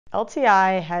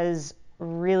LTI has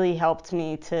really helped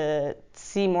me to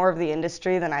see more of the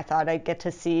industry than I thought I'd get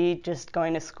to see just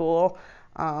going to school.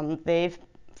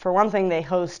 For one thing, they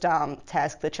host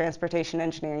TASC, the Transportation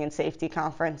Engineering and Safety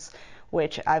Conference,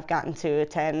 which I've gotten to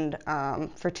attend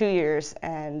for 2 years.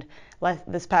 And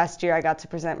this past year, I got to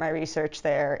present my research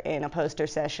there in a poster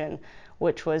session,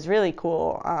 which was really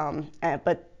cool.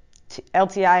 But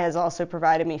LTI has also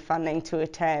provided me funding to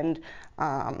attend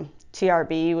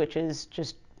TRB, which is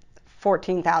just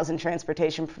 14,000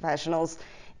 transportation professionals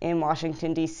in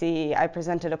Washington, D.C. I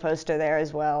presented a poster there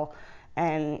as well,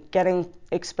 and getting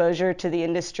exposure to the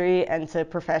industry and to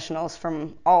professionals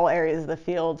from all areas of the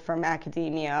field, from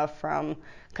academia, from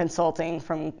consulting,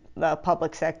 from the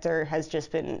public sector, has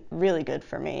just been really good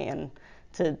for me, and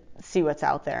to see what's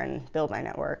out there and build my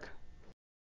network.